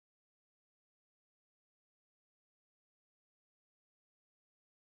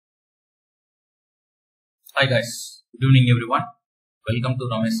Hi guys, good evening everyone. Welcome to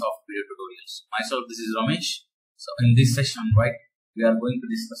Rameshsoft video tutorials. Myself, this is Ramesh. So in this session, we are going to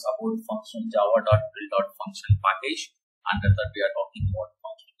discuss about function Java.1.8 package. Under that we are talking about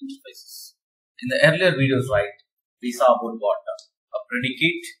functional interfaces. In the earlier videos, we saw about what? A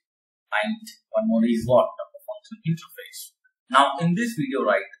predicate, and one more is what? A functional interface. Now in this video,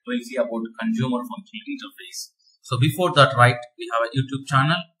 we'll see about consumer functional interface. So before that, we have a YouTube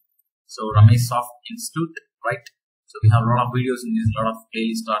channel. So Rameshsoft Institute, So we have a lot of videos in this, a lot of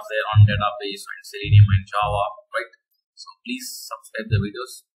playlists are there on database and Selenium and Java, So please subscribe the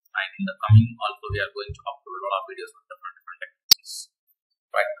videos, and in the coming also we are going to upload a lot of videos with different techniques,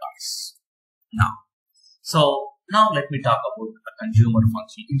 guys. Now let me talk about a consumer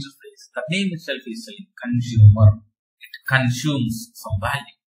functional interface. The name itself is saying consumer. It consumes some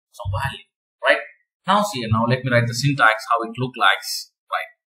value, right? Now let me write the syntax, how it looks like.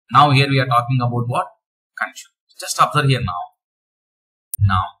 Now here we are talking about what? Consume. Just observe here now.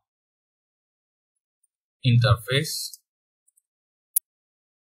 Interface,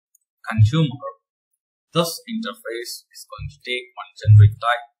 consumer. This interface is going to take one generic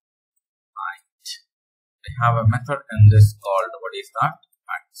type, and we have a method in this called, what is that?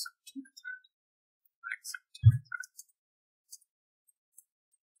 Accept method.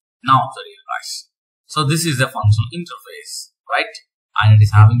 Now observe here, guys. So this is the functional interface, and it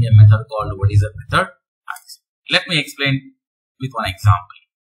is having a method called, what is a method? Let me explain with one example.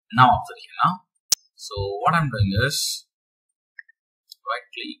 Now observe here. So what I'm doing is right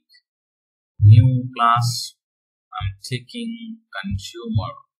click, new class. I'm taking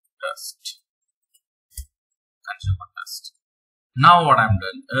consumer test. Now what I'm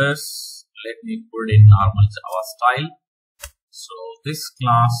doing is, let me put in normal Java style. So this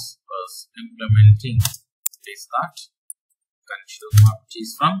class was implementing this consumer, which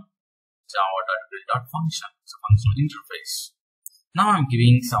is from Java.build.function. It's a functional interface. Now I'm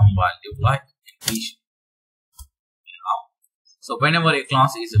giving some value like integer. So whenever a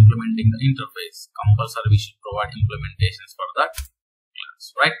class is implementing the interface, compulsory we should provide implementations for that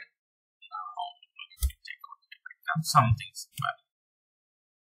class, Now let me take out something simple.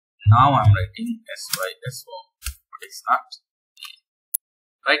 Now I'm writing SYSO. What is that?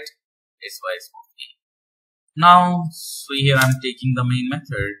 SYSO. Now, so here I'm taking the main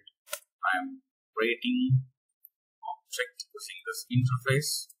method. I'm creating object using this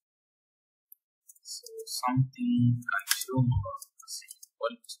interface. So something consumer is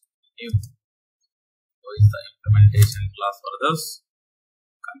equal to new. So is the implementation class for this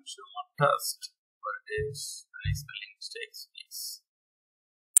consumer test. What is any spelling mistakes? Yes.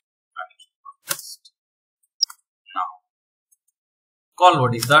 Consumer test. Now, call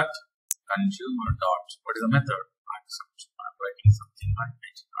what is that? Consumer dot, what is the method? Accept. I'm writing something like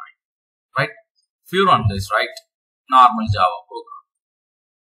 89, If you run this, normal Java program,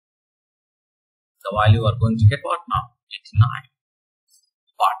 the value are going to get what now? 89.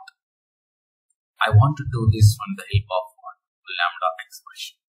 But I want to do this on the help of one lambda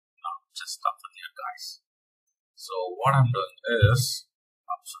expression. Now just stop here, guys. So what I'm doing is,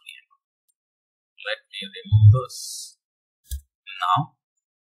 let me remove this now.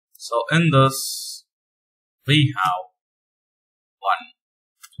 So in this, we have one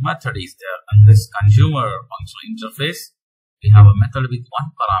method is there, and this consumer functional interface, we have a method with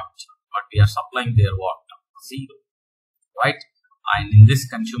one parameter, but we are supplying there what? 0, And in this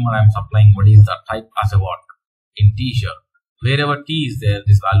consumer, I am supplying what is the type as a what? Integer. Wherever t is there,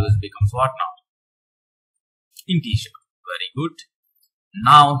 this value becomes what now? Integer. Very good.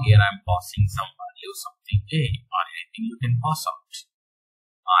 Now here I am passing some value, something a or anything you can pass out.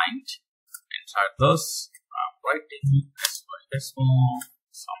 And inside this, I'm writing SYSO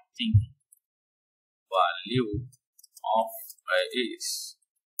something value of is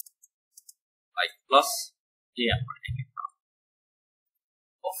like plus a. I'm writing it now.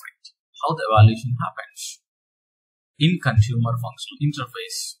 Perfect. How the evaluation happens in consumer functional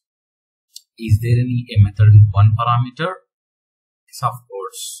interface? Is there any a method with one parameter? Yes, of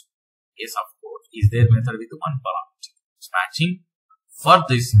course. Is there a method with one parameter? It's matching. For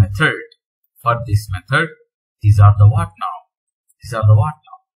this method, these are the what now?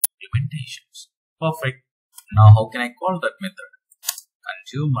 Implementations. Perfect. Now how can I call that method?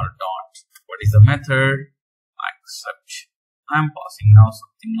 Consumer dot, what is the method? Accept. I'm passing now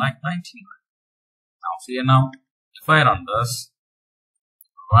something like 99. Now see now, if I run this,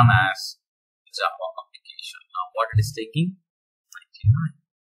 run as Java application. Now what it is taking? 99.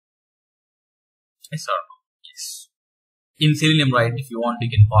 Yes or no? Yes. In Selenium, if you want, you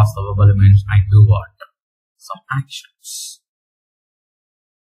can pass the verbal elements and do what? Some actions.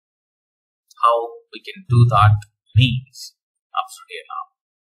 How we can do that means absolutely now.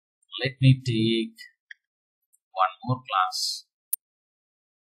 Let me take one more class,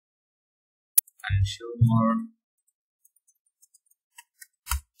 consumer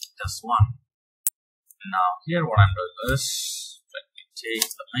just one. Now here what I'm doing is, let me take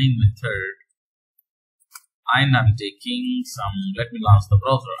the main method and I'm taking some, let me launch the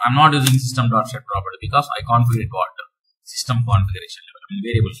browser. I'm not using system.set property because I configured what? System configuration level,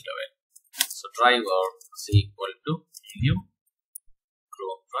 variables level. So driver is equal to new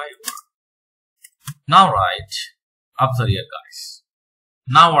Chrome driver. Now write, observe here guys.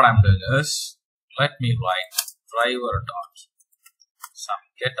 Now what I'm doing is, let me write driver dot some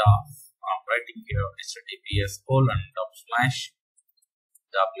get off. I'm writing here https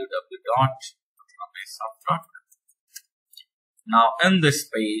www.rameshsoft.com. Now in this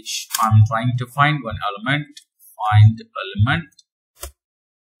page, I'm trying to find one element. Find element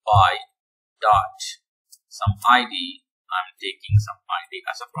by dot some ID. I'm taking some ID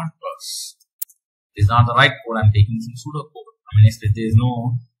as a front bus. This is not the right code. I'm taking some pseudocode. I mean, there is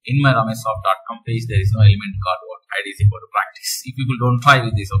no, in my Rameshsoft.com page, there is no element called what ID is equal to practice. If people don't try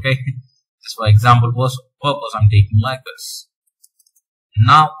with this, okay? Just for example purpose, I'm taking like this.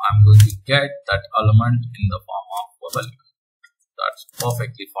 Now I'm going to get that element in the form of a value. That's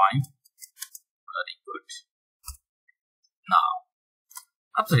perfectly fine. Very good. Now,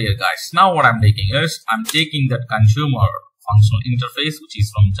 observe here guys. Now what I'm taking is, I'm taking that consumer functional interface, which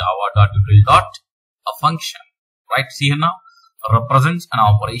is from Java.util. A function, right? See here now, represents an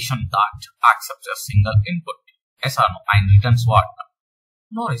operation that accepts a single input, yes or no, and returns what?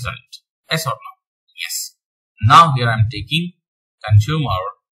 No result, yes or no? Yes. Now here I'm taking consumer,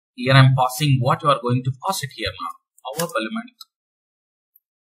 here I'm passing what you are going to pass it here now, our element,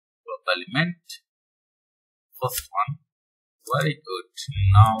 first one, very good.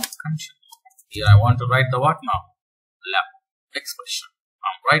 Now consumer, here I want to write the what now? Lambda expression.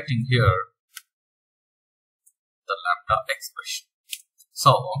 I'm writing here the lambda expression.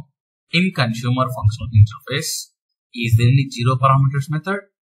 So in consumer functional interface, is there any zero parameters method?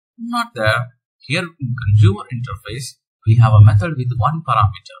 Not there. Here in consumer interface, we have a method with one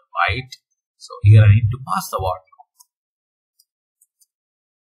parameter, right? So here I need to pass the what?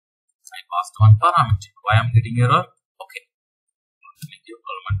 I passed one parameter. Why I'm getting error? Okay.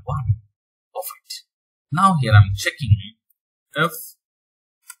 Element 1. Perfect. Now here I'm checking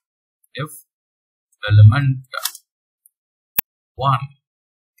if element 1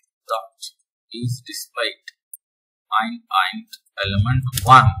 dot is displayed and element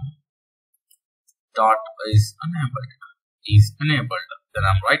 1 dot is enabled, then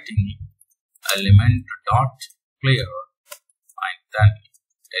I'm writing element dot clear and then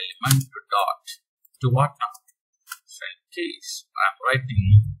element dot to what now? So in case I'm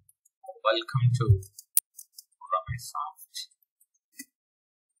writing welcome to Rameshsoft.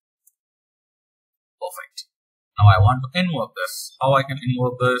 Perfect. Now I want to invoke this. How I can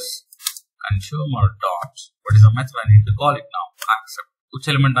invoke this? Consumer dot, what is the method I need to call it now? Accept. Which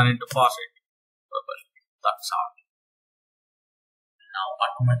element I need to pass it? That's all. Now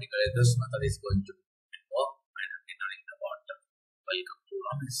automatically this method is going to invoke and entering the what? Welcome to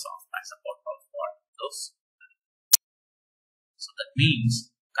Rameshsoft as a part of what? Those. So that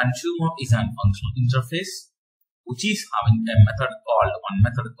means consumer is an functional interface which is having a method called,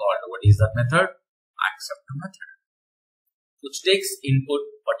 what is that method? Accept method, which takes input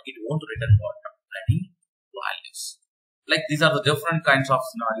but it won't return what? Any values. Like these are the different kinds of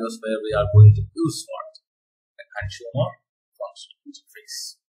scenarios where we are going to use what? A consumer functional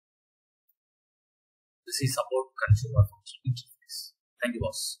interface. This is about consumer functional interface. Thank you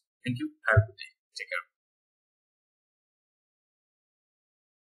boss. Thank you. Have a good day. Take care.